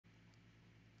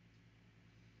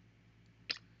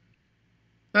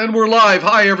And we're live.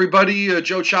 Hi, everybody.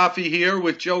 Joe Cioffi here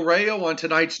with Joe Rayo on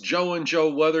tonight's Joe and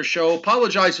Joe Weather Show.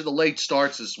 Apologize for the late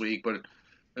starts this week, but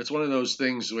it's one of those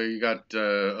things where I got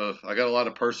a lot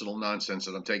of personal nonsense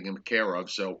that I'm taking care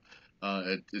of, so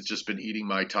it's just been eating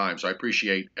my time. So I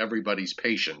appreciate everybody's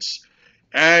patience.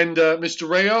 And Mr.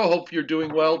 Rayo, hope you're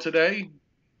doing well today.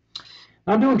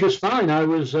 I'm doing just fine. I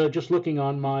was just looking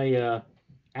on my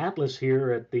atlas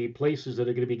here at the places that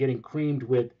are going to be getting creamed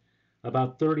with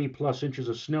about 30 plus inches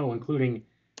of snow, including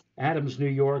Adams, New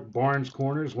York, Barnes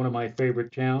Corners, one of my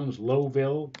favorite towns,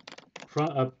 Lowville,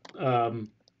 Fr-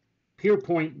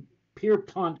 Pierpont,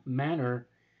 Pierpont Manor.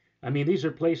 I mean, these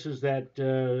are places that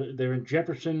they're in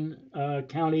Jefferson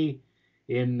County,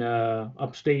 in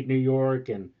upstate New York,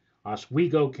 and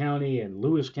Oswego County and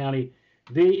Lewis County.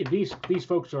 These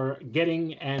folks are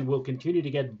getting and will continue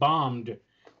to get bombed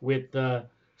with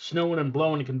snowing and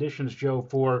blowing conditions, Joe,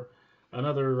 for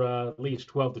another at least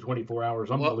 12 to 24 hours.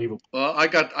 Well, Unbelievable. I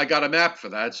got a map for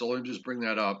that, so let me just bring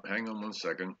that up. Hang on one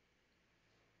second.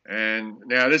 And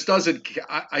now this doesn't.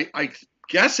 I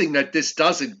guessing that this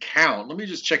doesn't count. Let me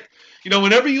just check.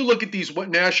 Whenever you look at these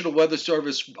National Weather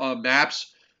Service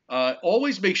maps,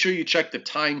 always make sure you check the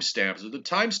timestamp. So the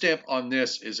timestamp on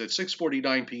this is at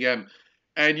 6:49 p.m.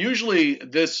 And usually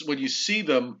this, when you see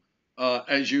them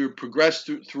as you progress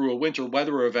through a winter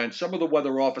weather event, some of the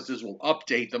weather offices will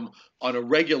update them on a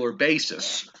regular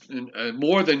basis, and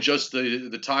more than just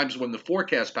the times when the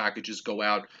forecast packages go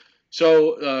out.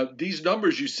 So these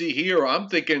numbers you see here, I'm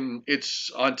thinking it's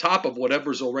on top of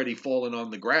whatever's already fallen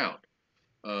on the ground.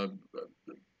 Uh,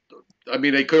 I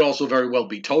mean, they could also very well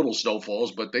be total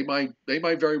snowfalls, but they might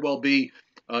very well be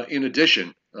in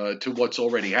addition to what's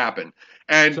already happened.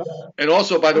 And So, and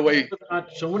also, by the way,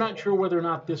 so we're not sure whether or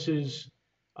not this is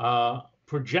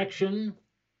projection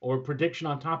or prediction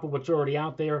on top of what's already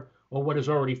out there or what has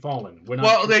already fallen. We're not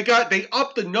well, sure. they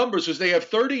upped the numbers because they have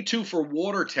 32 for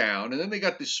Watertown, and then they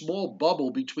got this small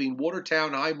bubble between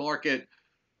Watertown, High Market,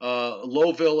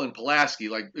 Lowville, and Pulaski,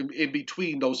 like in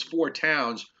between those four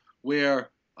towns, where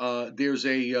there's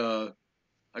a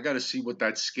I got to see what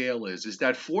that scale is. Is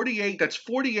that 48? That's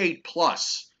 48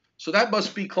 plus. So that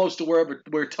must be close to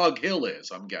where Tug Hill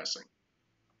is, I'm guessing.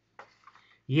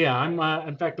 Yeah, I'm.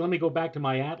 In fact, let me go back to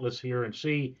my atlas here and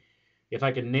see if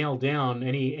I can nail down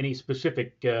any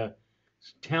specific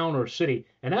town or city,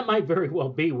 and that might very well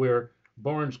be where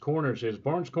Barnes Corners is.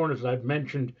 Barnes Corners, I've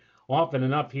mentioned often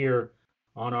enough here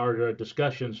on our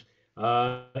discussions,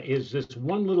 is this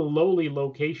one little lowly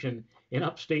location in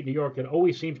upstate New York that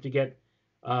always seems to get.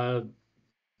 Uh,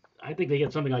 I think they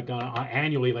get something like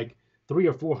annually, like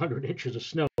 300 or 400 inches of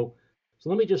snow. So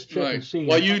let me just check Right. and see.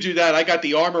 While you do that, I got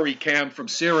the Armory cam from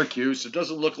Syracuse. It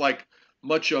doesn't look like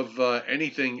much of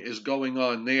anything is going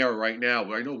on there right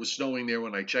now. I know it was snowing there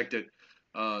when I checked it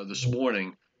this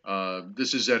morning.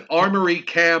 This is at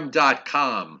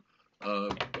armorycam.com,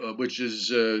 which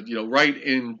is right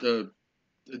in the.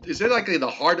 Is it like in the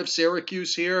heart of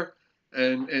Syracuse here?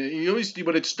 And you always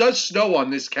when it does snow on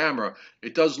this camera,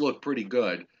 it does look pretty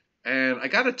good. And I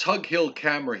got a Tug Hill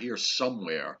camera here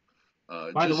somewhere.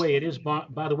 By the Just way,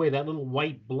 by the way, that little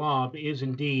white blob is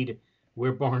indeed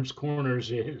where Barnes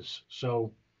Corners is.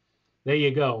 So there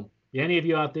you go. Any of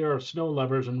you out there are snow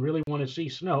lovers and really want to see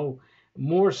snow,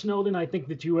 more snow than I think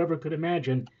that you ever could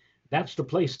imagine, that's the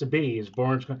place to be, is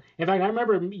Barnes Corners. In fact, I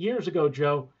remember years ago,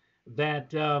 Joe,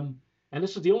 that, and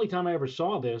this is the only time I ever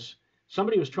saw this,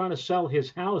 somebody was trying to sell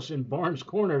his house in Barnes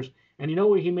Corners, and you know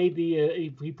where he made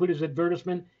he put his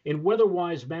advertisement? In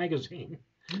Weatherwise magazine.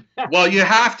 Well, you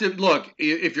have to look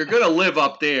if you're going to live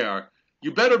up there.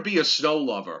 You better be a snow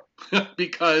lover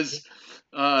because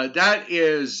that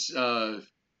is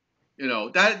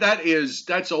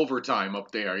that's overtime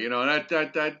up there.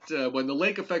 That when the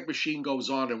lake effect machine goes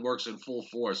on and works in full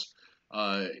force,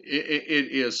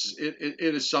 it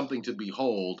is something to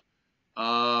behold.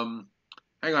 Um,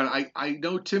 Hang on, I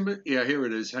know Timothy. Yeah, here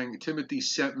it is. Timothy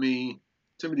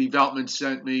Veltman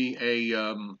sent me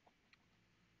uh,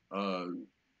 uh,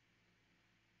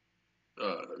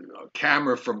 a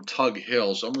camera from Tug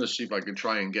Hill. So I'm going to see if I can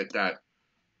try and get that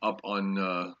up on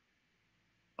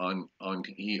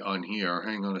here.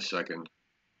 Hang on a second.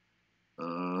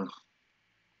 Uh,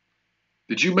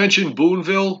 did you mention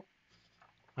Boonville?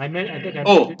 I think I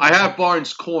Oh, mentioned I have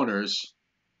Barnes Corners.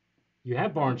 you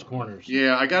have Barnes Corners.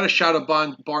 Yeah, I got a shot of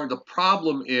Barn. The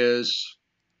problem is,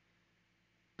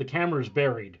 The camera's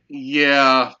buried.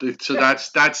 yeah, so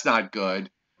that's not good.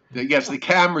 Yes, the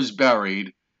camera's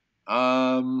buried.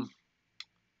 Um,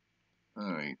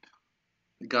 all right,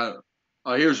 we got.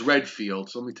 Oh, here's Redfield.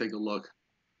 So let me take a look.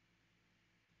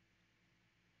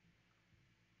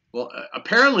 Well,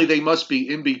 apparently they must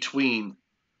be in between.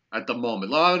 at the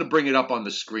moment. I'm going to bring it up on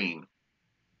the screen.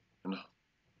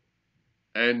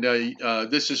 And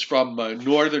this is from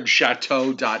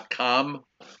northernchateau.com.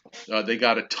 They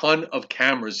got a ton of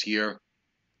cameras here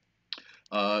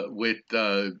with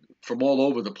from all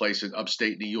over the place in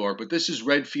upstate New York. But this is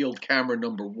Redfield camera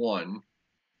number 1,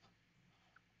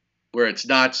 where it's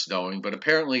not snowing. But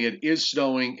apparently it is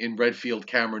snowing in Redfield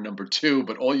camera number 2,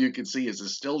 but all you can see is a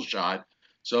still shot.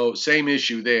 So same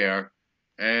issue there.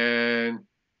 And,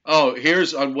 oh,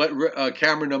 here's on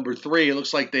camera number 3. It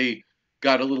looks like they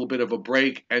got a little bit of a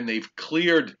break, and they've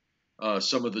cleared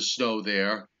some of the snow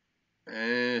there.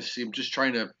 And see, I'm just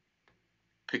trying to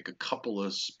pick a couple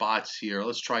of spots here.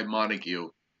 Let's try Montague.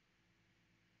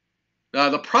 Now,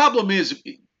 the problem is,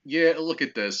 yeah, look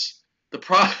at this.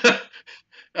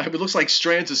 It looks like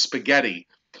strands of spaghetti.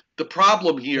 The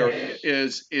problem here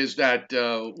is that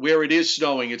where it is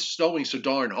snowing, it's snowing so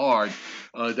darn hard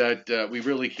that we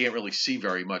really can't really see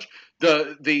very much.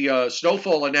 The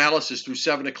snowfall analysis through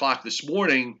 7 o'clock this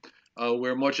morning,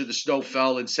 where much of the snow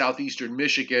fell in southeastern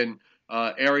Michigan,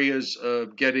 areas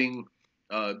getting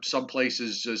some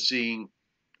places seeing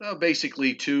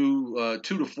basically 2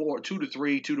 to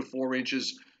 4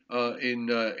 inches in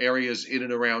areas in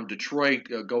and around Detroit,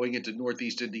 going into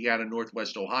northeast Indiana,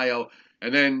 northwest Ohio,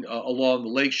 and then along the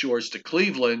lake shores to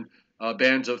Cleveland,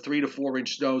 bands of 3 to 4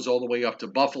 inch snows all the way up to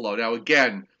Buffalo. Now,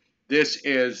 again, this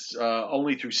is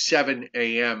only through 7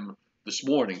 a.m. this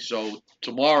morning. So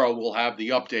tomorrow we'll have the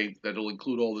update that will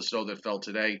include all the snow that fell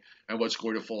today and what's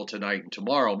going to fall tonight and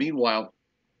tomorrow. Meanwhile,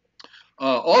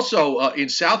 also in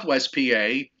southwest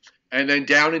PA and then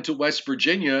down into West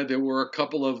Virginia, there were a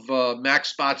couple of max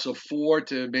spots of 4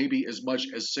 to maybe as much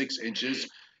as 6 inches.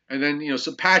 And then,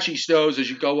 some patchy snows as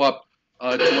you go up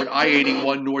toward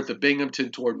I-81 north of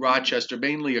Binghamton toward Rochester,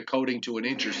 mainly a coating to an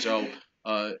inch or so.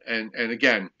 And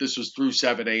again, this was through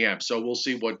 7 a.m. So we'll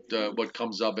see what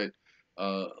comes of it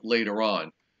later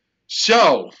on.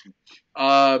 So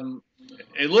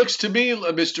it looks to me,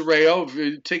 Mr. Rayo, if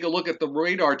you take a look at the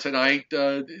radar tonight,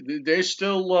 there's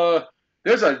still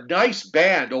there's a nice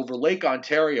band over Lake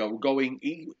Ontario going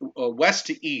west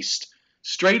to east,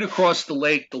 straight across the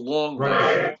lake, the long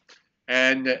way.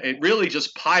 And it really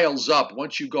just piles up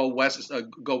once you go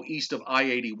go east of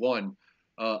I-81,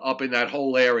 up in that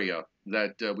whole area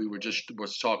that we were just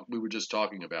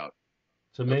talking about.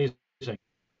 It's amazing,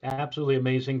 absolutely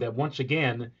amazing that once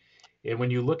again, and when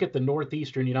you look at the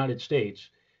northeastern United States,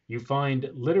 you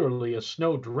find literally a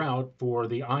snow drought for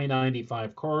the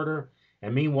I-95 corridor.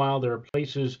 And meanwhile, there are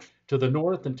places to the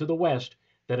north and to the west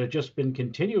that have just been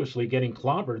continuously getting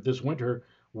clobbered this winter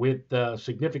with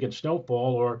significant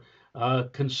snowfall or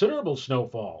considerable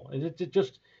snowfall.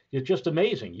 It's just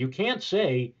amazing. You can't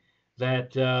say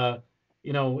that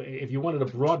if you wanted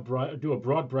to do a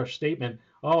broad brush statement,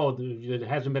 oh, there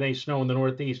hasn't been any snow in the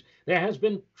Northeast. There has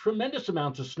been tremendous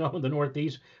amounts of snow in the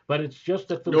Northeast, but it's just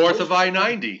that for north of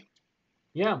I-90.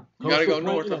 Yeah, you got to go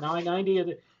north of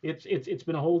I-90. It's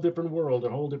been a whole different world, a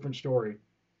whole different story.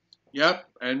 Yep,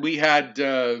 and we had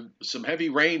some heavy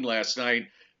rain last night.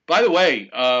 By the way,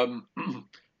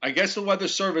 I guess the Weather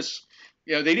Service,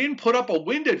 they didn't put up a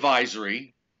wind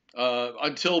advisory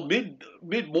until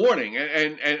mid morning,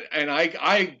 and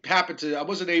I happened to, I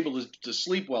wasn't able to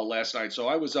sleep well last night, so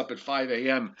I was up at 5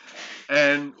 a.m.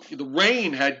 and the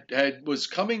rain was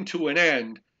coming to an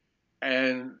end,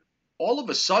 and all of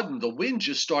a sudden the wind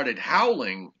just started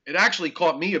howling. It actually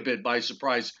caught me a bit by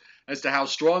surprise as to how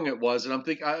strong it was, and I'm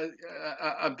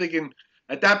thinking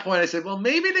at that point I said, well,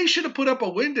 maybe they should have put up a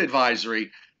wind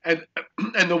advisory, and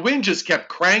the wind just kept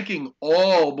cranking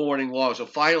all morning long. So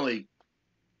finally,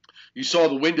 you saw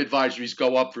the wind advisories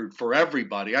go up for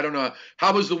everybody. I don't know,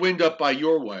 how was the wind up by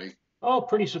your way? Oh,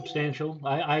 pretty substantial.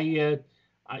 My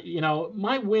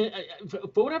wind,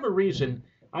 for whatever reason,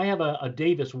 I have a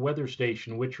Davis weather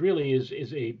station, which really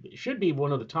should be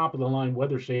one of the top of the line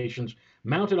weather stations,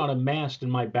 mounted on a mast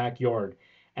in my backyard.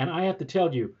 And I have to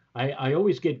tell you, I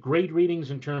always get great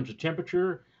readings in terms of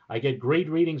temperature. I get great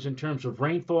readings in terms of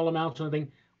rainfall amounts and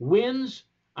everything. Winds,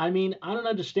 I don't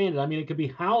understand it. It could be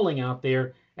howling out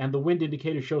there, and the wind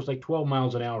indicator shows like 12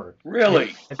 miles an hour.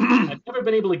 Really? I've never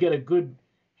been able to get a good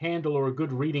handle or a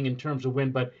good reading in terms of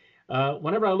wind, but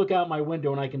whenever I look out my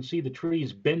window and I can see the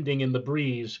trees bending in the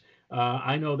breeze,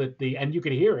 I know that and you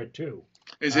can hear it too.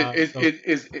 Do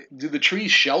the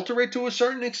trees shelter it to a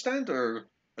certain extent, or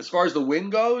as far as the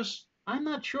wind goes? I'm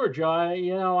not sure, Joe.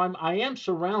 I am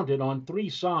surrounded on 3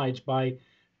 sides by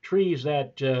trees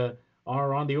that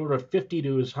are on the order of 50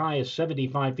 to as high as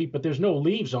 75 feet, but there's no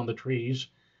leaves on the trees,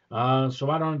 so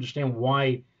I don't understand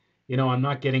why, I'm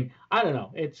not getting. I don't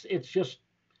know. It's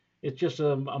just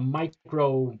a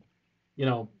micro,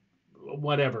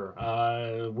 whatever,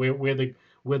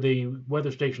 where the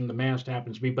weather station, the mast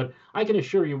happens to be. But I can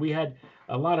assure you, we had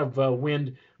a lot of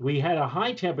wind. We had a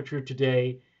high temperature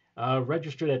today,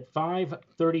 registered at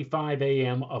 5:35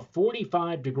 a.m. of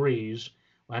 45 degrees.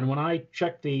 And when I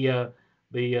checked the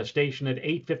station at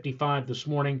 8:55 this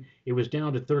morning, it was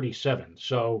down to 37.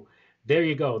 So there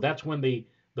you go. That's when the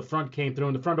front came through,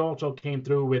 and the front also came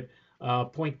through with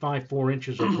 0.54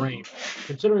 inches of rain.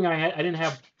 Considering I didn't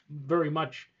have very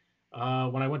much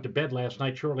when I went to bed last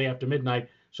night, shortly after midnight,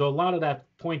 so a lot of that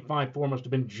 0.54 must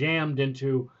have been jammed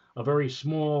into a very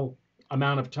small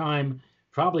amount of time,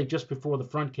 probably just before the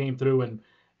front came through, and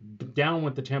down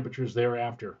went the temperatures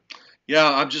thereafter. Yeah,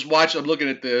 I'm just watching. I'm looking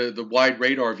at the wide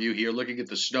radar view here, looking at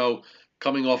the snow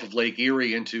coming off of Lake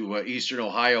Erie into eastern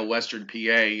Ohio, western PA,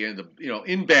 and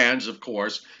in bands, of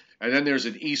course. And then there's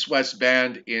an east-west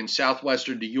band in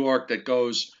southwestern New York that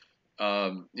goes,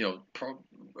 it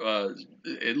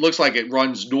looks like it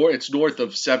runs north. It's north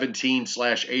of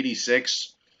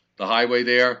 17/86, the highway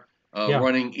there, Yeah.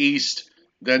 running east.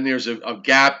 Then there's a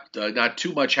gap, not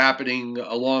too much happening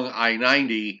along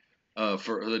I-90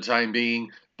 for the time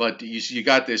being. But you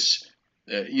got this.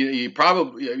 You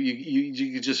probably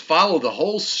you just follow the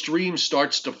whole stream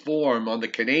starts to form on the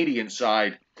Canadian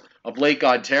side of Lake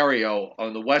Ontario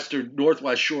on the western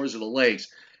northwest shores of the lakes,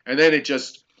 and then it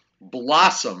just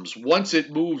blossoms once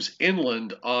it moves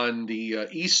inland on the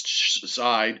east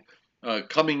side,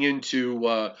 coming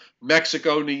into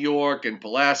Mexico, New York, and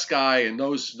Pulaski, and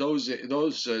those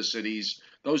cities,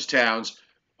 those towns.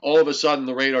 All of a sudden,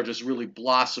 the radar just really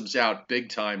blossoms out big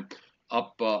time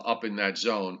up in that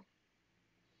zone.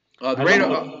 The I love radar.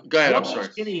 those. Go I ahead. I'm love those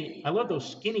sorry. skinny. I love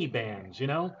those skinny bands. I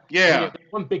mean, Yeah.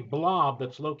 there's one big blob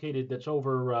that's located that's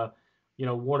over,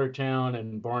 Watertown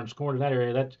and Barnes Corners, that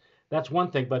area. That's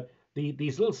one thing. But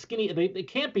these little skinny, they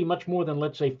can't be much more than,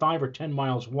 let's say, 5 or 10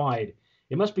 miles wide.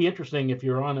 It must be interesting if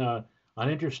you're on an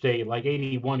interstate like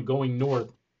 81 going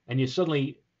north, and you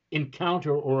suddenly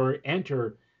encounter or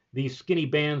enter these skinny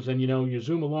bands, and you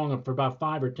zoom along, and for about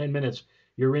 5 or 10 minutes,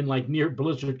 you're in like near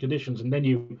blizzard conditions, and then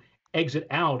you exit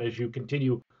out as you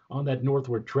continue on that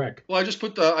northward trek. Well, I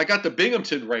got the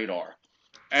Binghamton radar,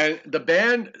 and the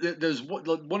band. There's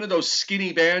one of those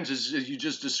skinny bands as you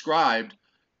just described.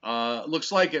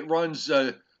 Looks like it runs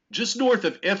just north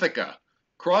of Ithaca,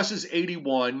 crosses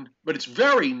 81, but it's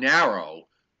very narrow.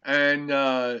 And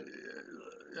what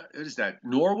is that?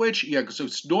 Norwich? Yeah, so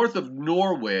it's north of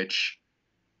Norwich,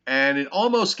 and it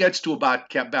almost gets to about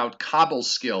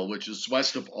Cobleskill, which is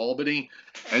west of Albany,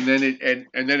 and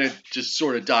then it just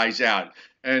sort of dies out.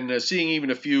 And seeing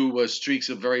even a few streaks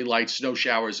of very light snow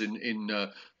showers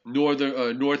in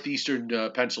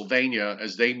northeastern Pennsylvania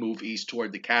as they move east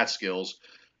toward the Catskills.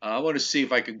 I want to see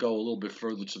if I could go a little bit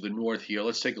further to the north here.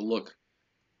 Let's take a look.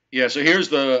 Yeah,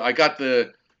 so I got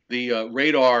the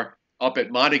radar up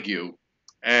at Montague,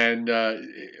 and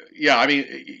yeah, I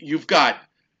mean you've got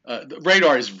the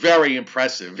radar is very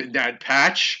impressive in that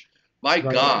patch. My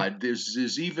Right. God,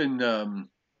 there's even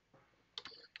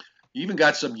you even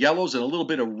got some yellows and a little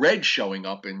bit of red showing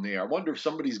up in there. I wonder if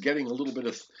somebody's getting a little bit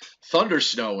of thunder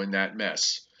snow in that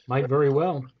mess. Might very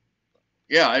well.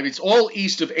 Yeah, I mean, it's all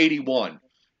east of 81,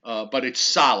 but it's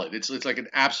solid. It's like an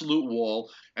absolute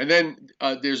wall. And then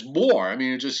there's more. I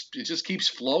mean, it just keeps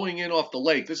flowing in off the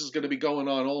lake. This is going to be going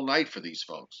on all night for these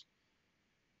folks.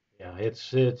 Yeah,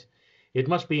 it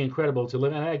must be incredible to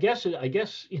live. And I guess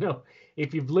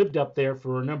if you've lived up there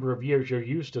for a number of years, you're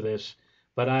used to this.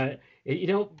 But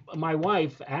my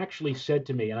wife actually said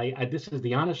to me, and this is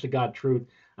the honest to God truth,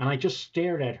 and I just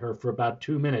stared at her for about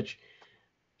 2 minutes.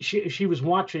 She was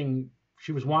watching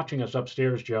us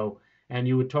upstairs, Joe, and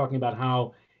you were talking about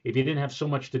how if you didn't have so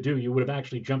much to do, you would have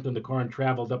actually jumped in the car and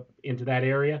traveled up into that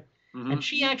area. And Hmm.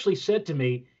 she actually said to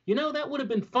me, that would have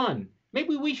been fun.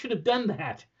 Maybe we should have done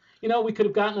that. We could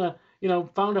have gotten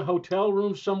found a hotel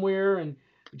room somewhere and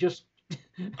just.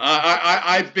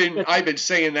 I've been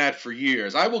saying that for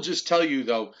years. I will just tell you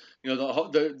though,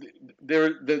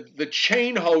 the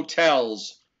chain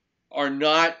hotels are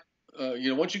not.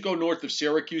 Once you go north of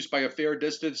Syracuse by a fair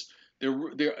distance, there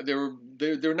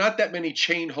not that many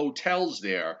chain hotels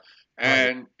there, Right.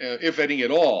 and if any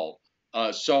at all.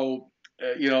 And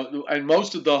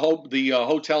most of the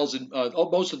hotels and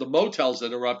most of the motels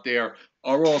that are up there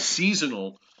are all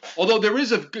seasonal. Although there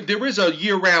is a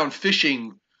year-round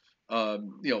fishing,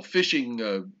 fishing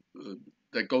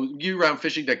that goes year-round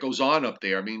fishing that goes on up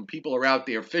there. I mean, people are out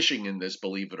there fishing in this,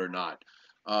 believe it or not.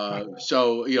 Right.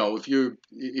 So if you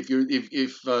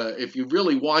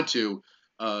really want to,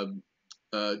 there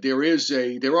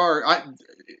are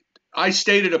I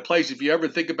stayed at a place. If you ever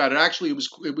think about it, actually,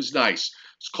 it was nice.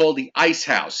 It's called the Ice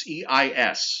House,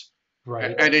 EIS,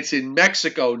 Right. and it's in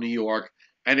Mexico, New York,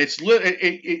 and it's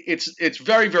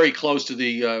very very close to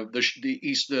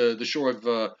the shore of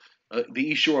the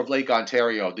east shore of Lake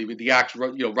Ontario, the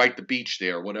actual right the beach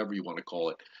there, whatever you want to call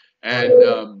it, and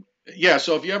Right. yeah.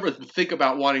 So if you ever think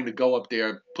about wanting to go up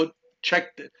there,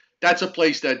 check. That's a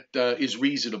place that is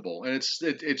reasonable, and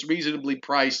it's reasonably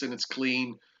priced, and it's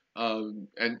clean, and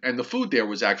the food there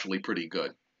was actually pretty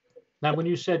good. Now, when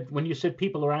you said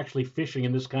people are actually fishing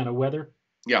in this kind of weather,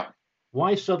 Yeah.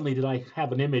 why suddenly did I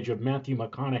have an image of Matthew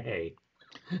McConaughey?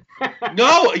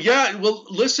 No, yeah. Well,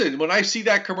 listen, when I see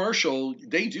that commercial,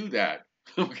 they do that.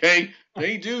 Okay,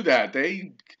 they do that.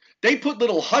 They put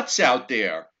little huts out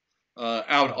there,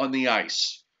 out Oh, on the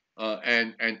ice,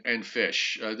 and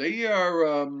fish. They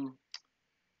are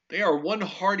one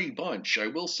hardy bunch. I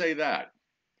will say that.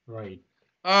 right.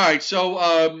 All right,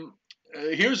 so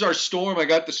here's our storm. I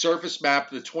got the surface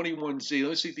map, the 21Z.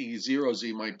 Let's see if the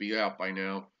 0Z might be out by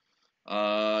now.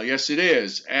 Yes, it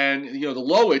is. And, the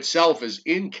low itself is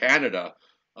in Canada,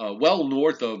 well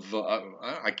north of,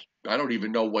 I don't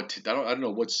even know I don't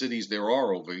know what cities there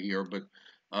are over here, but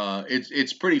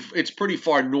it's pretty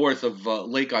far north of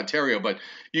Lake Ontario. But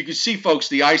you can see, folks,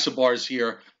 the isobars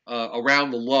here around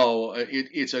the low.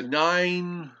 It's a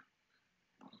 9.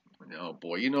 Oh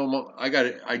boy,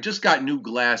 I just got new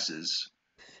glasses.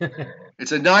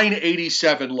 It's a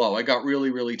 987 low. I got really,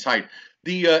 really tight.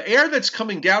 The air that's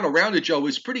coming down around it, Joe,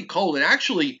 is pretty cold. And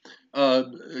actually, uh,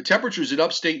 temperatures in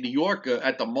upstate New York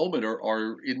at the moment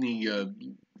are in the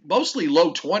mostly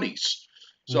low 20s.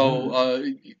 So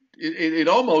Hmm. it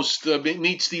almost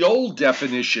meets the old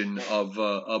definition of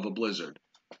a blizzard,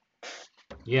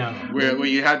 Yeah. where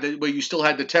you still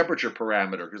had the temperature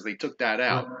parameter because they took that Right.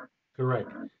 out. Correct.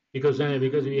 Because if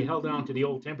you held down to the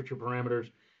old temperature parameters,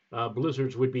 true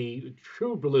blizzards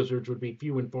would be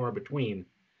few and far between.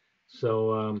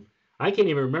 So I can't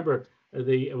even remember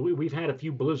we've had a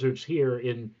few blizzards here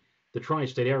in the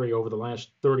tri-state area over the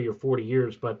last 30 or 40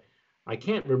 years, but I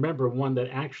can't remember one that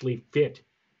actually fit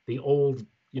the old,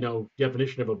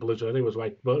 definition of a blizzard. I think it was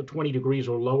like 20 degrees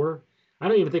or lower. I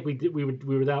don't even think we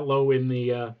were that low in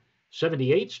the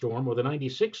 78 storm or the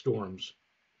 96 storms.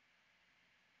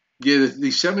 Yeah, the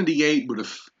 78 would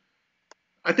have.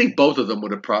 I think both of them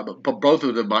would have both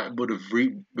of them would have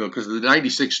because the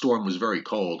 '96 storm was very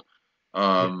cold.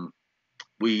 Yeah, Um,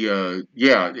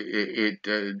 yeah,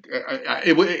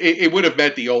 it would have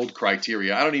met the old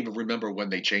criteria. I don't even remember when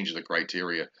they changed the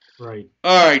criteria. right.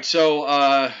 All right,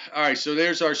 so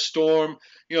there's our storm.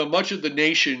 Much of the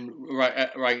nation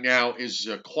right now is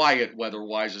quiet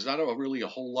weather-wise. There's not really a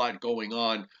whole lot going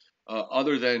on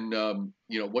other than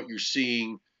what you're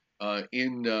seeing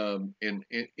in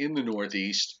the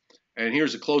Northeast. And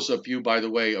here's a close-up view, by the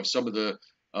way, of some of the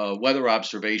weather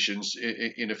observations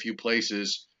in a few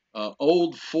places.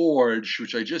 Old Forge,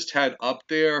 which I just had up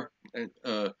there, and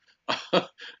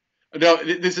no,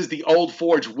 this is the Old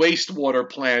Forge wastewater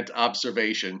plant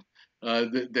observation.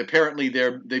 Apparently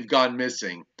they've gone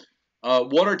missing.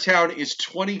 Watertown is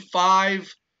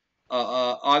 25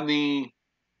 on the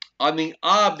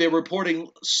ob. They're reporting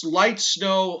slight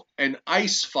snow and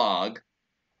ice fog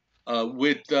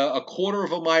with a quarter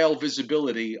of a mile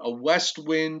visibility. A west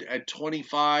wind at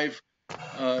 25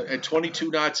 at 22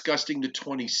 knots, gusting to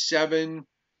 27.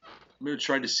 I'm going to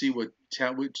try to see what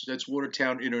town. That's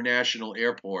Watertown International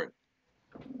Airport.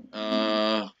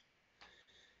 Uh,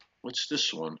 what's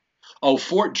this one? Oh,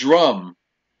 Fort Drum.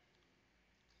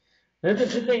 Did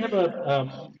they have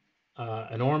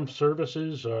an armed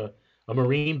services, a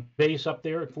marine base up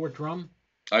there at Fort Drum?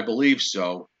 I believe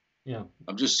so. Yeah.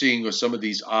 I'm just seeing some of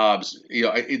these obs.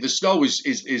 The snow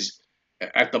is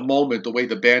at the moment, the way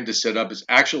the band is set up, is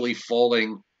actually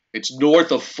falling. It's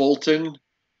north of Fulton,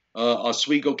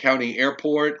 Oswego County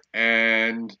Airport,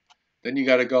 and then you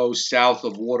got to go south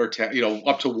of Watertown.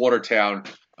 Up to Watertown,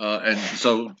 and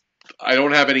so I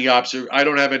don't have any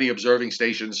observing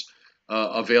stations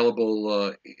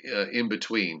available in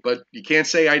between. But you can't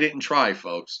say I didn't try,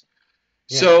 folks.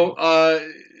 Yeah. So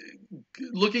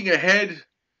looking ahead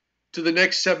to the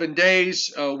next 7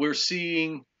 days, we're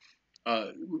seeing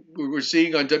on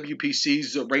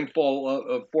WPC's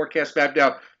rainfall forecast map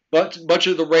now. But much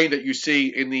of the rain that you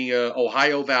see in the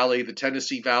Ohio Valley, the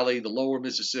Tennessee Valley, the Lower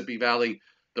Mississippi Valley,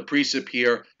 the precip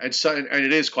here, and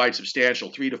it is quite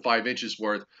substantial, 3 to 5 inches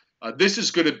worth. This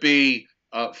is going to be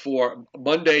for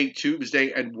Monday,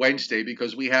 Tuesday, and Wednesday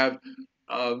because we have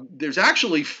there's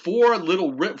actually four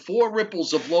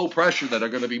ripples of low pressure that are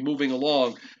going to be moving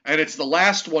along, and it's the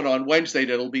last one on Wednesday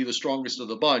that'll be the strongest of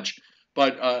the bunch.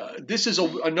 But this is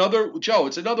another, Joe.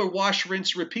 It's another wash,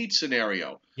 rinse, repeat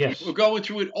scenario. We're Yes, going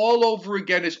through it all over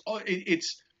again.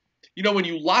 It's when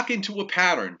you lock into a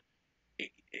pattern,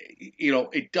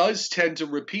 it does tend to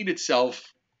repeat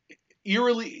itself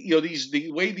eerily.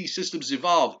 The way these systems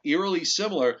evolve, eerily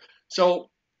similar. So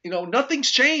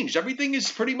nothing's changed. Everything is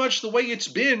pretty much the way it's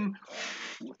been.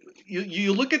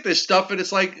 You look at this stuff and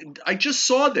it's like, I just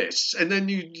saw this, and then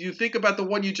you think about the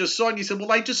one you just saw and you said, well,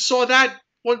 I just saw that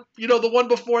one, the one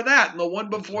before that and the one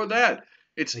before exactly. that.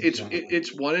 Exactly.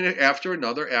 It's one after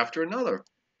another after another.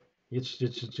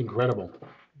 It's incredible,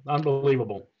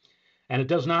 unbelievable. And it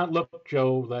does not look,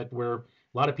 Joe, that we're a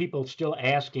lot of people still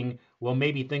asking, well,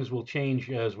 maybe things will change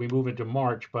as we move into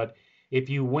March. But if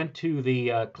you went to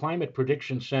the Climate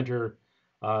Prediction Center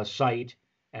site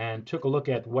and took a look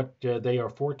at what they are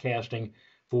forecasting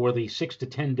for the 6 to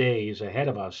 10 days ahead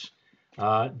of us,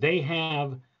 they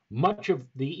have much of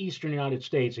the eastern United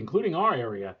States, including our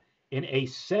area, in a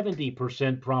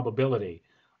 70% probability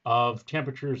of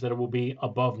temperatures that will be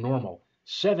above normal.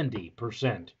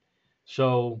 70%.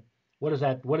 So what does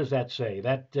that say?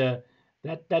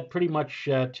 That pretty much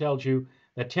tells you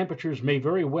that temperatures may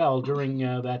very well during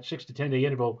that 6 to 10 day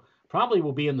interval probably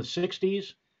will be in the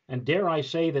 60s, and dare I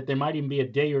say that there might even be a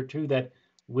day or two that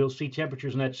we'll see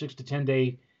temperatures in that 6 to 10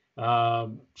 day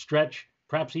stretch,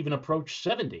 perhaps even approach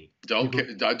 70.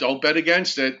 Don't bet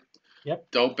against it.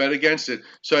 Yep. Don't bet against it.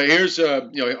 So here's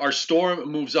our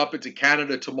storm moves up into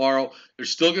Canada tomorrow. There's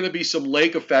still going to be some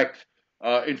lake effect.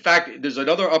 In fact, there's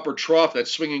another upper trough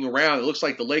that's swinging around. It looks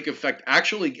like the lake effect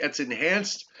actually gets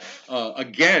enhanced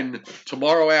again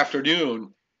tomorrow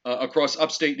afternoon across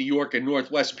upstate New York and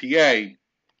northwest PA.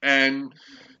 And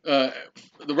uh,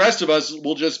 the rest of us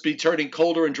will just be turning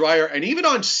colder and drier. And even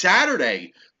on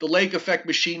Saturday, the lake effect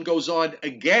machine goes on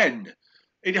again.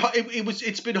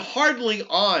 It's been hardly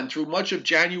on through much of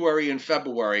January and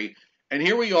February, and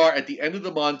here we are at the end of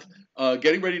the month,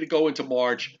 getting ready to go into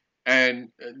March. And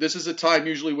this is a time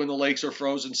usually when the lakes are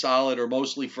frozen solid or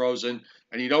mostly frozen,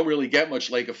 and you don't really get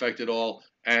much lake effect at all.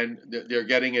 And they're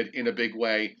getting it in a big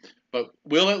way. But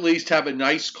we'll at least have a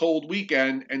nice cold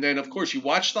weekend, and then of course you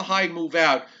watch the high move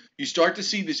out. You start to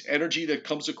see this energy that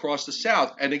comes across the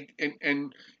south, and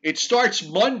it starts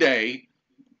Monday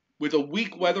with a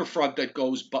weak weather front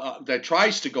that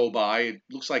tries to go by. It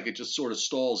looks like it just sort of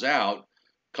stalls out.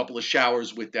 A couple of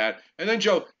showers with that, and then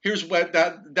Joe, here's what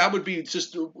that would be: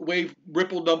 just wave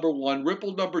ripple number one.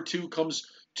 Ripple number two comes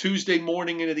Tuesday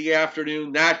morning into the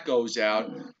afternoon. That goes out,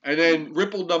 and then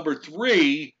ripple number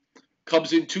three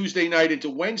comes in Tuesday night into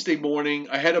Wednesday morning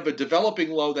ahead of a developing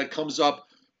low that comes up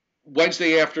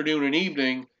Wednesday afternoon and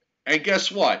evening. And guess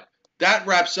what? That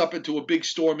wraps up into a big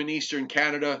storm in eastern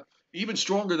Canada, even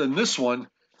stronger than this one.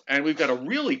 And we've got a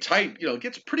really tight, it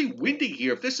gets pretty windy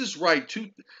here. If this is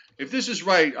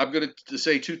right, I'm going to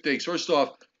say two things. First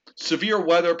off, severe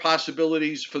weather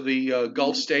possibilities for the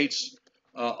Gulf states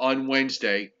on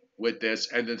Wednesday with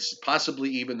this, and it's possibly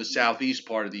even the southeast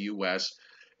part of the U.S.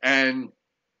 And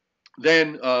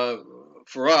then for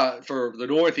the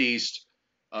Northeast,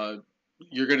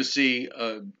 you're going to see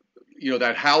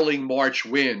that howling March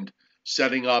wind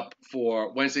setting up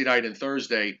for Wednesday night and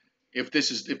Thursday. If the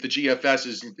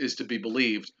GFS is to be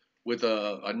believed, with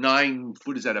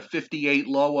a 58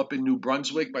 low up in New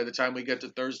Brunswick by the time we get to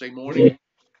Thursday morning.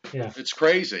 Yeah. It's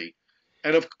crazy.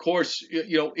 And of course,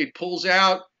 it pulls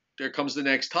out. There comes the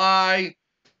next high.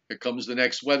 Here comes the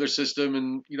next weather system.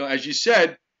 And, as you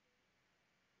said,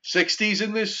 60s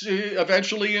in this,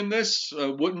 eventually in this,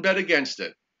 wouldn't bet against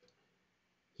it.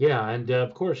 Yeah, and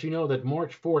of course, you know that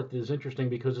March 4th is interesting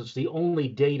because it's the only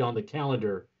date on the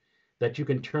calendar that you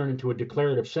can turn into a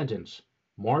declarative sentence.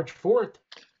 March 4th.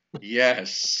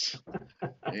 Yes.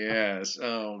 Yes.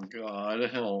 Oh, God.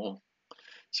 Oh.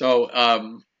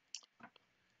 So,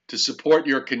 to support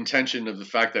your contention of the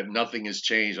fact that nothing has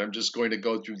changed, I'm just going to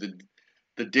go through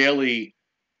the daily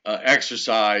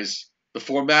exercise, the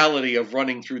formality of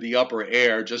running through the upper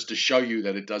air, just to show you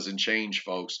that it doesn't change,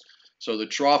 folks. So the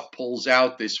trough pulls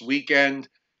out this weekend.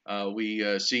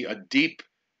 We see a deep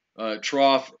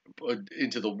trough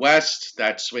into the west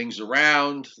that swings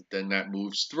around, then that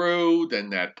moves through,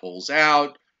 then that pulls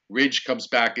out. Ridge comes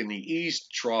back in the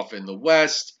east, trough in the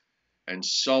west, and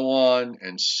so on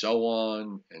and so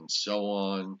on and so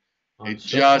on. On It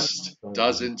so on, just so on.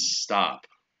 doesn't stop.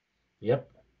 Yep.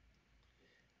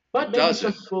 But It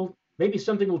doesn't. maybe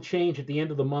something will change at the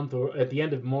end of the month or at the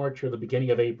end of March or the beginning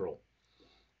of April.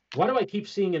 Why do I keep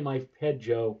seeing in my head,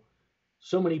 Joe,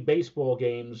 so many baseball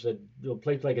games at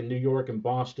places like in New York and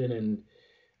Boston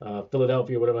and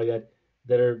Philadelphia, whatever like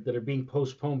that are being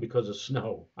postponed because of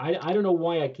snow? I don't know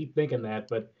why I keep thinking that,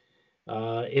 but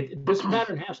This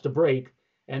pattern has to break,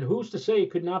 and who's to say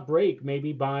it could not break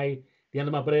maybe by the end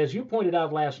of the month? But as you pointed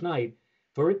out last night,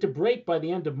 for it to break by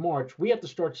the end of March, we have to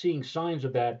start seeing signs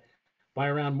of that by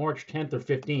around March 10th or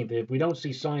 15th. If we don't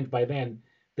see signs by then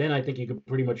I think you could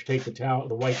pretty much take the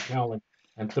white towel,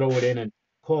 and throw it in and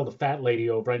call the fat lady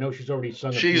over. I know she's already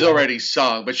sung a She's few hours. already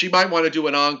sung, but she might want to do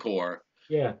an encore.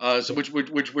 Yeah. So which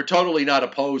we're totally not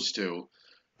opposed to.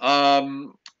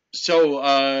 Um,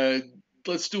 so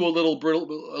let's do a little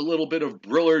bit of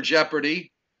Briller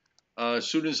Jeopardy. As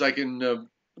soon as I can uh,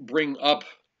 bring them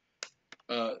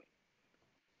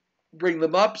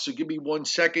up. So give me 1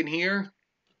 second here.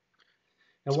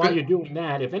 And while you're doing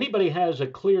that, if anybody has a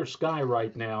clear sky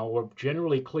right now, or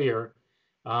generally clear,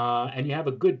 and you have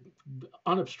a good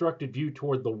unobstructed view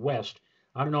toward the west,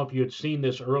 I don't know if you had seen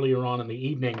this earlier on in the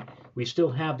evening. We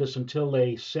still have this until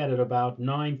they set at about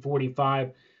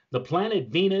 9:45. The planet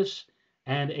Venus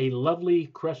and a lovely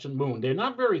crescent moon. They're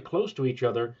not very close to each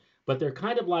other, but they're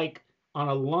kind of like on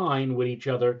a line with each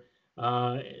other,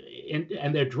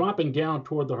 and they're dropping down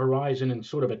toward the horizon in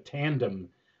sort of a tandem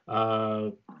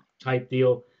type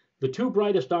deal. The two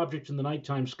brightest objects in the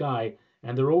nighttime sky,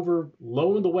 and they're over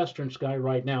low in the western sky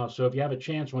right now. So if you have a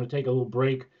chance, want to take a little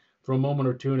break for a moment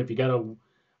or two, and if you got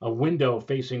a window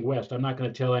facing west, I'm not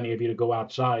going to tell any of you to go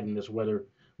outside in this weather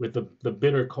with the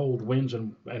bitter cold winds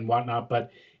and whatnot,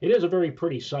 but it is a very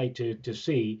pretty sight to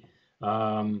see,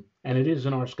 and it is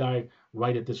in our sky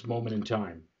right at this moment in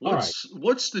time.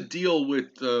 What's the deal with?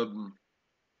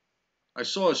 I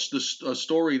saw a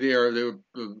story there. They were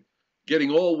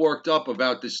getting all worked up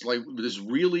about this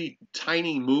really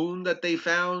tiny moon that they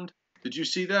found. Did you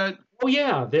see that? Oh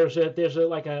yeah, there's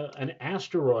an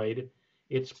asteroid.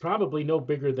 It's probably no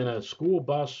bigger than a school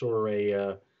bus or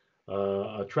a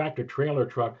tractor trailer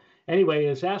truck. Anyway,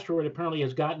 this asteroid apparently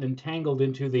has gotten entangled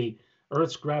into the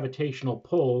Earth's gravitational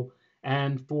pull,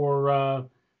 and for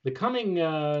the coming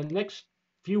next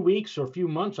few weeks or few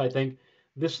months, I think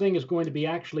this thing is going to be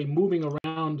actually moving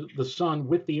around the sun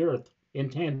with the Earth in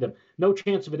tandem. No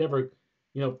chance of it ever,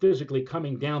 physically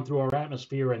coming down through our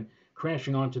atmosphere and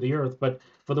crashing onto the Earth. But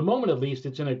for the moment, at least,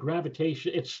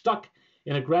 it's stuck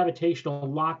in a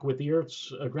gravitational lock with the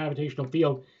Earth's gravitational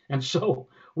field. And so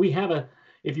we have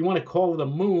if you want to call it a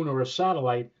moon or a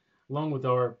satellite, along with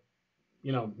our,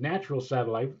 natural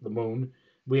satellite, the moon,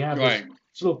 we have this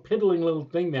little piddling little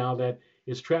thing now that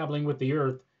is traveling with the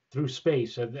Earth through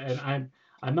space. And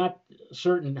I'm not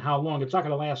certain how long. It's not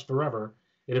going to last forever.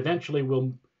 It eventually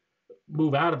will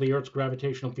move out of the Earth's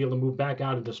gravitational field and move back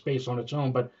out into space on its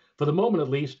own. But for the moment, at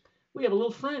least, we have a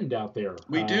little friend out there.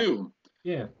 We do.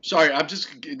 Yeah. Sorry,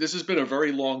 this has been a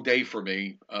very long day for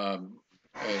me. And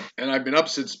I've been up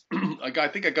since, I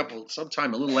think I got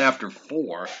sometime a little after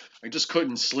 4. I just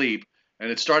couldn't sleep,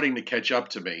 and it's starting to catch up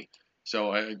to me.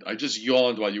 So I just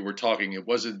yawned while you were talking. It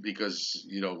wasn't because,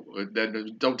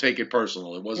 don't take it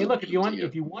personal. It wasn't. Hey, look, if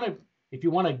you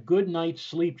want a good night's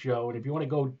sleep, Joe, and if you want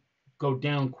to go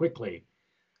down quickly,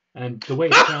 and the way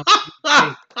it sounds,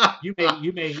 you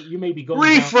may be going.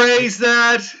 Rephrase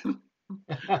that.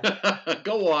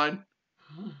 Go on.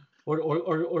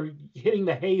 Or hitting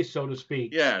the haze, so to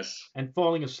speak. Yes. And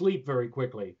falling asleep very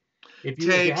quickly.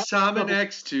 Take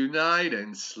Sominex tonight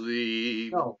and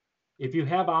sleep. No. If you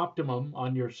have Optimum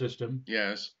on your system,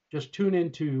 yes, just tune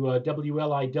into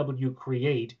WLIW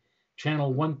Create,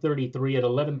 channel 133 at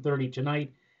 11:30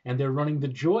 tonight, and they're running The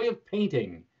Joy of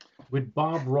Painting with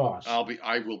Bob Ross.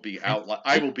 I will be out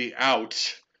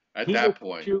at that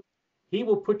point. He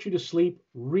will put you to sleep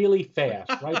really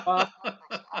fast, right, Bob?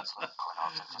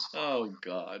 Oh,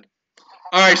 God.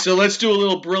 All right, so let's do a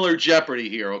little Briller Jeopardy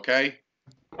here, okay?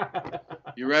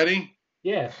 You ready?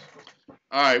 Yes.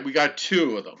 All right, we got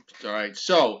 2 of them. All right,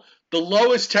 so the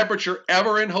lowest temperature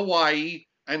ever in Hawaii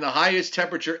and the highest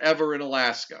temperature ever in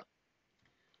Alaska.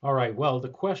 All right, well, the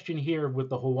question here with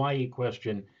the Hawaii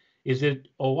question, is it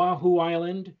Oahu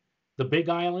Island, the Big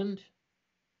Island?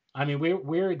 I mean,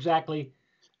 where exactly?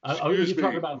 Are you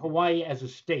talking about Hawaii as a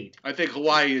state? I think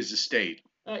Hawaii is a state.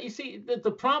 You see,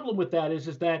 the problem with that is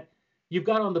that you've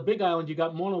got on the Big Island, you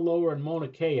got Mauna Loa and Mauna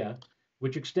Kea,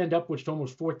 which extend upwards to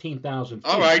almost 14,000 feet.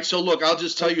 All right, so look, I'll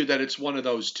just tell you that it's one of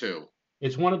those 2.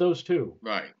 It's one of those 2.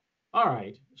 Right. All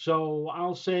right, so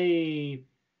I'll say,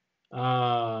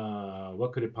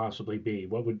 what could it possibly be?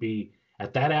 What would be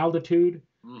at that altitude?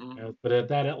 Mm-hmm. But at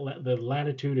the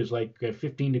latitude is like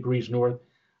 15 degrees north.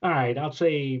 All right, I'll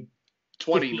say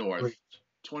 20 north. Degrees.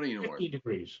 20 north. 50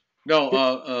 degrees. No,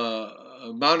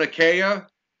 Mauna Kea.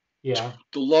 Yeah.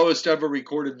 The lowest ever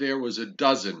recorded there was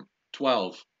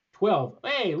 12. 12.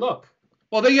 Hey, look.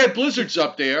 Well, they had blizzards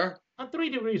up there. I'm 3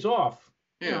 degrees off.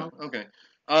 Yeah. Okay.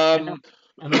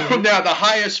 And the Now, the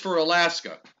highest for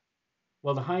Alaska.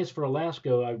 well, the highest for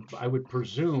Alaska, I would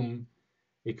presume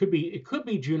it could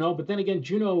be Juneau, but then again,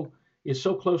 Juneau is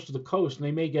so close to the coast, and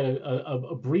they may get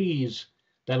a breeze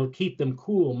that'll keep them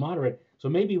cool, moderate. So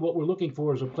maybe what we're looking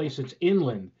for is a place that's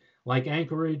inland, like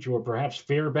Anchorage or perhaps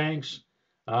Fairbanks.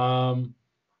 Um,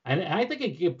 and I think it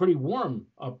can get pretty warm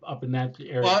up in that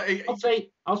area. Well,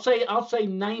 I'll say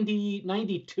 90,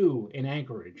 92 in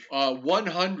Anchorage.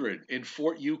 100 in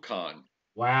Fort Yukon.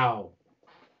 Wow.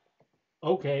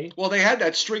 Okay. Well, they had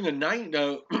that string of nine.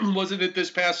 Wasn't it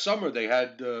this past summer? They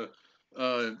had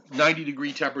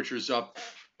 90-degree temperatures up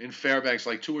in Fairbanks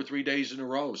like 2 or 3 days in a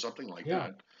row, something like Yeah.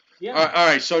 that. Yeah. All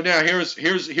right. So now here's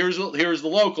the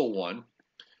local one.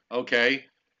 Okay.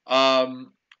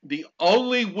 The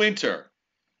only winter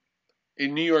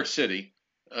in New York City,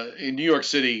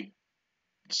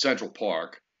 Central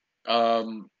Park,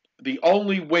 the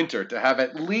only winter to have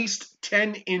at least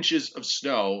 10 inches of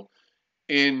snow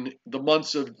in the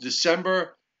months of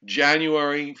December,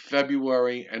 January,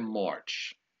 February, and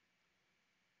March.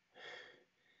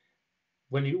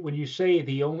 When you say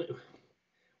the only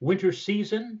winter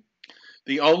season,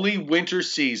 The only winter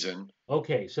season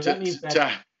okay, so to, that means that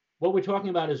to what we're talking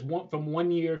about is from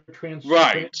 1 year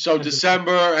right. So transition.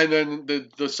 December and then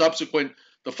the subsequent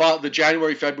the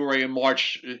January, February, and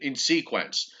March in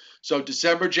sequence. So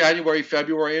December, January,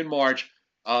 February, and March.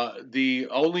 The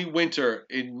only winter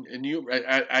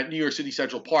at New York City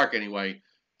Central Park anyway,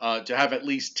 to have at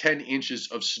least 10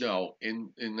 inches of snow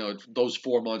in those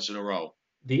 4 months in a row.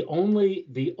 The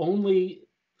only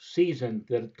season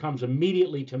that comes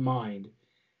immediately to mind,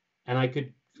 and I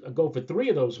could go for three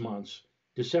of those months,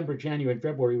 December, January, and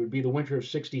February, would be the winter of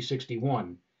 60,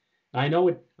 61. I know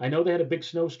it. I know they had a big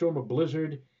snowstorm, a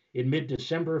blizzard in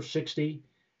mid-December of 60.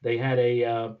 They had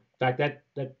in fact, that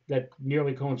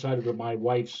nearly coincided with my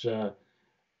wife's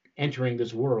entering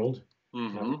this world.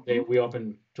 Mm-hmm. We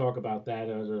often talk about that.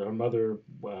 Her mother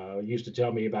used to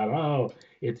tell me about, oh,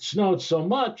 it snowed so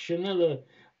much,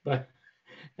 but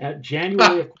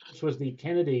January, of course, was the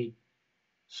Kennedy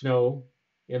snow,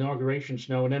 inauguration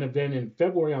snow, and then in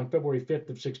February, on February 5th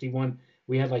of 61,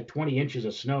 we had like 20 inches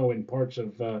of snow in parts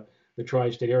of the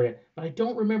tri-state area. But I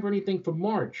don't remember anything from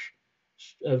March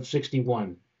of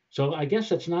 61. So I guess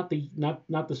that's not the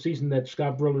season that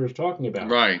Scott Briller is talking about.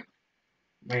 Right.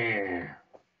 Man,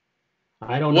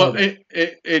 I don't know Well, that.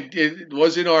 it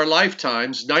was in our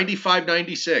lifetimes, 95,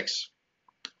 96.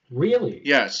 Really?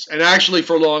 Yes, and actually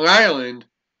for Long Island,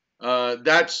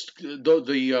 that's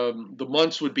the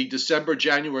months would be December,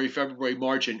 January, February,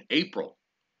 March, and April,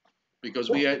 because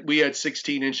we had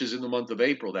 16 inches in the month of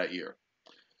April that year.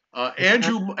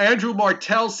 Andrew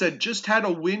Martell said just had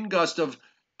a wind gust of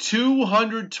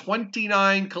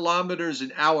 229 kilometers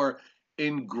an hour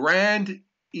in Grand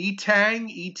Etang,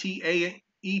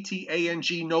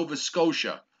 Etang, Nova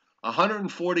Scotia,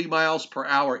 140 miles per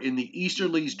hour in the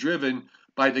easterlies driven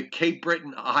by the Cape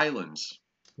Breton Islands.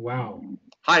 Wow.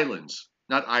 Highlands,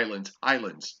 not islands,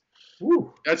 islands.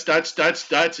 Woo.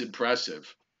 That's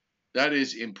impressive. That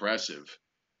is impressive.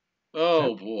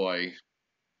 Oh That, boy.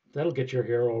 that'll get your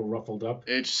hair all ruffled up.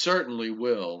 It certainly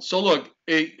will. So look,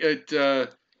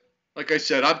 like I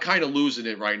said, I'm kind of losing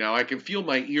it right now. I can feel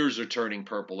my ears are turning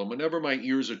purple, and whenever my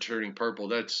ears are turning purple,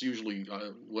 that's usually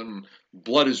when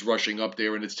blood is rushing up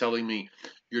there, and it's telling me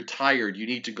you're tired. You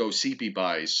need to go CP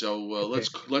buys. So Okay.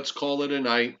 let's call it a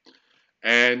night.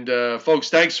 And folks,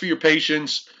 thanks for your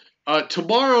patience.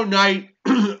 Tomorrow night,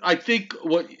 I think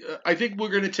we're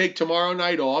going to take tomorrow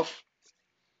night off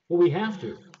Well, we have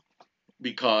to.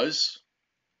 because.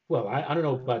 Well, I don't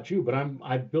know about you, but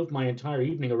I've built my entire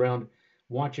evening around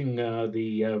watching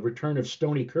the return of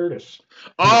Stony Curtis.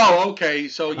 Oh, okay.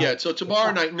 So Uh, yeah, so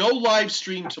tomorrow night, no live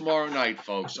stream tomorrow night,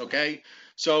 folks. Okay,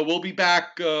 so we'll be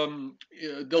back.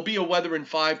 There'll be a Weather in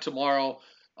 5 tomorrow.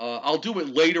 I'll do it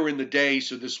later in the day,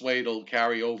 so this way it'll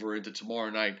carry over into tomorrow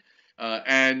night,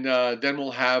 and then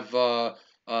we'll have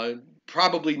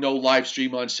probably no live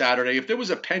stream on Saturday. If there was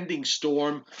a pending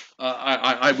storm,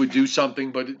 I would do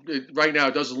something, but right now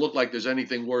it doesn't look like there's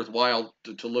anything worthwhile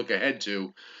to look ahead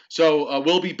to. So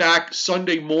we'll be back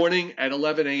Sunday morning at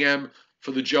 11 a.m.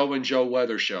 for the Joe and Joe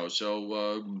Weather Show.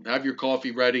 So have your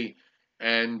coffee ready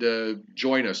and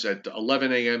join us at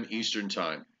 11 a.m. Eastern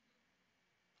Time.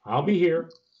 I'll be here.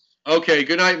 Okay,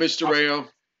 good night, Mr. Rayo.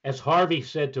 As Harvey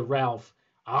said to Ralph,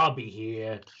 I'll be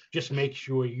here. Just make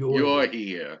sure you're You're here.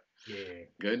 here. Yeah.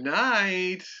 Good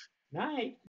night. Night.